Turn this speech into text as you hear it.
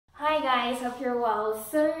guys, hope you're well.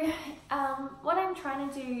 So what I'm trying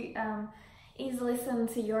to do is listen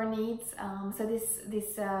to your needs. So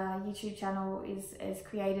this YouTube channel is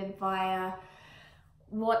created via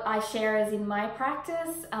what I share as in my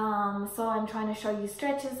practice. So I'm trying to show you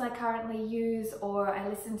stretches I currently use, or I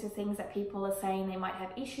listen to things that people are saying they might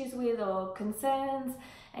have issues with or concerns,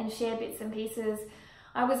 and share bits and pieces.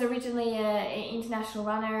 I was originally an international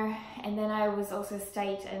runner, and then I was also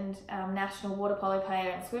state and national water polo player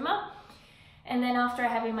and swimmer. And then after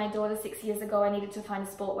having my daughter 6 years ago, I needed to find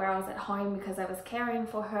a sport where I was at home because I was caring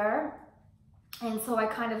for her. And so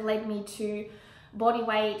it kind of led me to body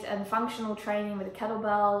weight and functional training with a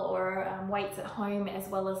kettlebell or weights at home, as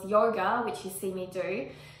well as yoga, which you see me do.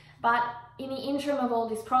 But in the interim of all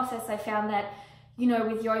this process, I found that, you know,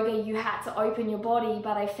 with yoga, you had to open your body,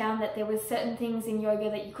 but I found that there were certain things in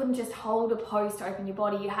yoga that you couldn't just hold a pose to open your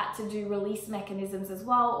body. You had to do release mechanisms as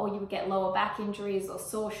well, or you would get lower back injuries or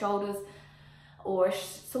sore shoulders or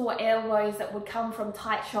sore elbows that would come from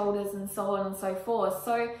tight shoulders and so on and so forth.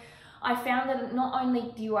 So I found that not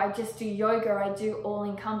only do I just do yoga, I do all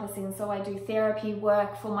encompassing. So I do therapy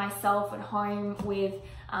work for myself at home with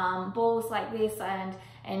balls like this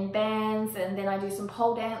and bands, and then I do some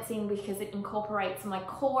pole dancing because it incorporates my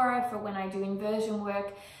core for when I do inversion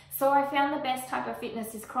work. So I found the best type of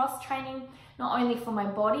fitness is cross training, not only for my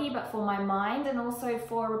body but for my mind, and also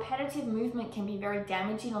for repetitive movement can be very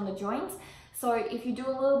damaging on the joints. So if you do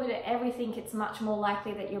a little bit of everything, it's much more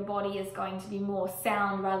likely that your body is going to be more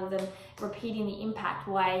sound rather than repeating the impact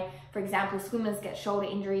way. For example, swimmers get shoulder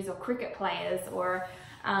injuries, or cricket players, or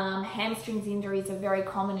hamstrings injuries are very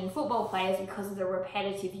common in football players because of the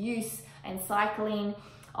repetitive use. And cycling,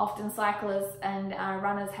 often cyclists and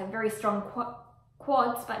runners have very strong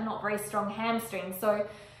quads but not very strong hamstrings. So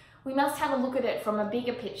we must have a look at it from a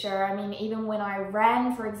bigger picture. I mean, even when I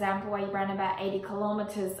ran, for example, I ran about 80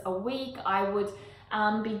 kilometers a week, I would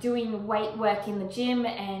be doing weight work in the gym,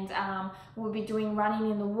 and would be doing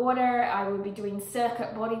running in the water. I would be doing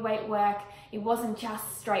circuit body weight work. It wasn't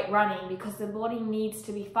just straight running, because the body needs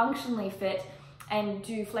to be functionally fit and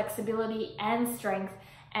do flexibility and strength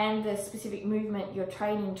and the specific movement you're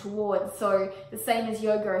training towards. So the same as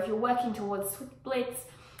yoga, if you're working towards splits,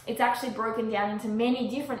 it's actually broken down into many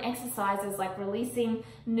different exercises, like releasing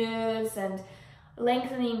nerves and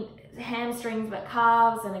lengthening hamstrings, but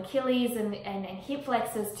calves and Achilles and hip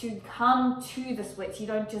flexors to come to the splits. You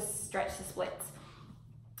don't just stretch the splits.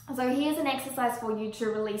 So here's an exercise for you to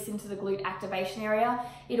release into the glute activation area.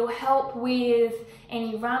 It'll help with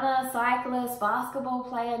any runner, cyclist, basketball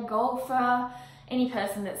player, golfer, any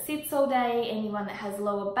person that sits all day, anyone that has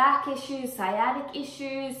lower back issues, sciatic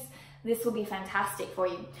issues. This will be fantastic for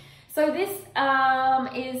you. So this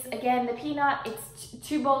is, again, the peanut. It's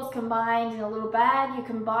two balls combined in a little bag. You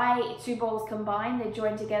can buy two balls combined. They're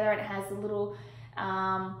joined together, and it has a little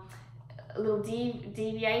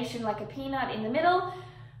deviation like a peanut in the middle.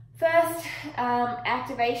 First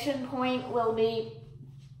activation point will be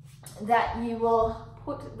that you will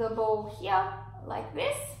put the ball here like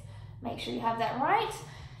this. Make sure you have that right.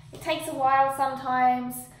 It takes a while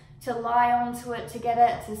sometimes to lie onto it to get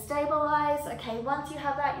it to stabilize. Okay, once you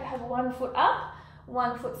have that, you have 1 foot up,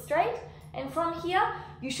 1 foot straight. And from here,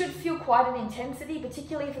 you should feel quite an intensity,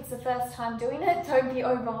 particularly if it's the first time doing it. Don't be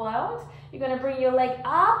overwhelmed. You're gonna bring your leg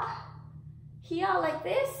up here like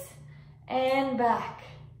this and back.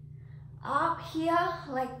 Up here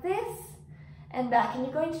like this and back. And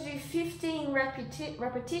you're going to do 15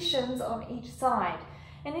 repetitions on each side.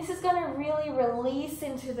 And this is going to really release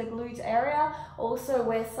into the glute area, also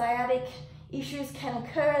where sciatic issues can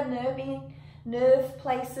occur, nerve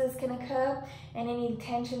places can occur, and any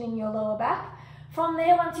tension in your lower back. From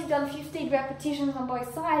there, once you've done 15 repetitions on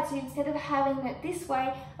both sides, instead of having it this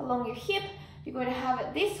way along your hip, you're going to have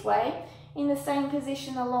it this way in the same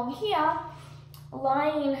position along here,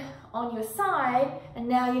 lying on your side, and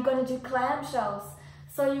now you're going to do clamshells.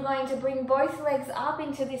 So you're going to bring both legs up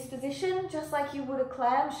into this position, just like you would a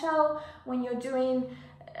clamshell when you're doing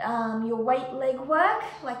your weight leg work,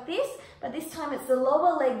 like this. But this time it's the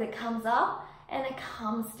lower leg that comes up, and it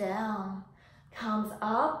comes down, comes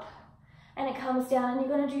up, and it comes down. And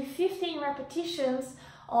you're going to do 15 repetitions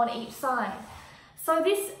on each side. So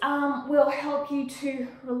this will help you to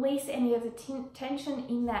release any of the tension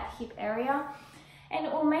in that hip area. And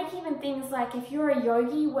it will make even things like, if you're a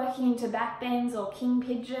yogi working into back bends or king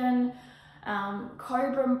pigeon,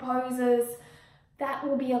 cobra poses, that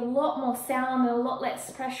will be a lot more sound and a lot less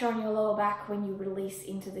pressure on your lower back when you release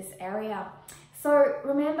into this area. So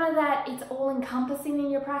remember that it's all encompassing in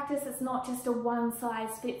your practice. It's not just a one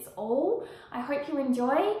size fits all. I hope you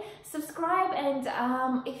enjoy. Subscribe, and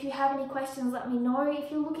if you have any questions, let me know. If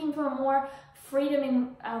you're looking for more freedom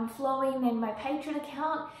in flowing, then my Patreon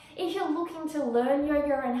account. If you're looking to learn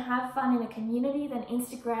yoga and have fun in a community, then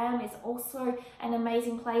Instagram is also an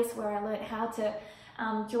amazing place where I learned how to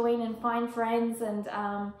join and find friends, and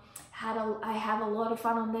I have a lot of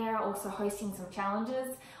fun on there, also hosting some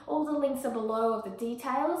challenges. All the links are below of the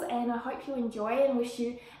details, and I hope you enjoy and wish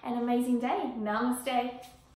you an amazing day. Namaste.